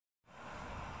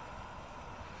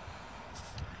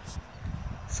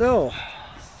So,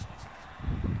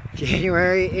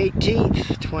 January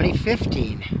 18th,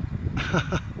 2015.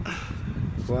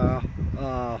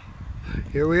 Well,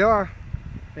 here we are,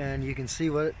 and you can see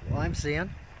what I'm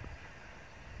seeing.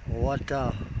 What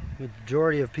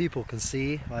majority of people can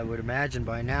see, I would imagine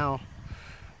by now,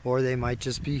 or they might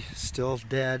just be still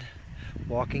dead,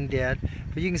 walking dead.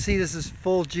 But you can see this is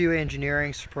full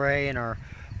Geo-Engineering spray in our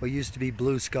what used to be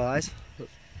blue skies,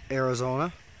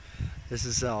 Arizona. This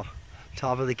is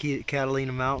top of the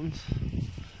Catalina mountains,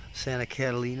 Santa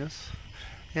Catalinas,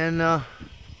 and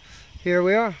here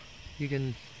we are. You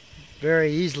can very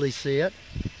easily see it,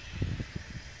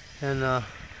 and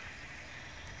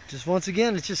just once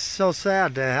again, it's just so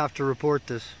sad to have to report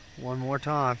this one more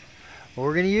time. But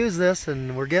we're going to use this,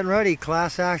 and we're getting ready.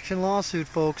 Class action lawsuit,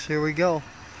 folks. Here we go.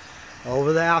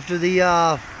 After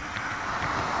the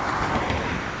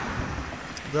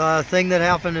thing that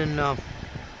happened in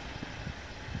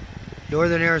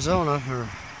northern Arizona.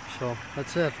 So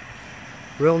that's it.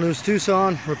 Real News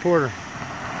Tucson reporter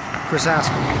Chris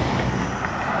Haskell.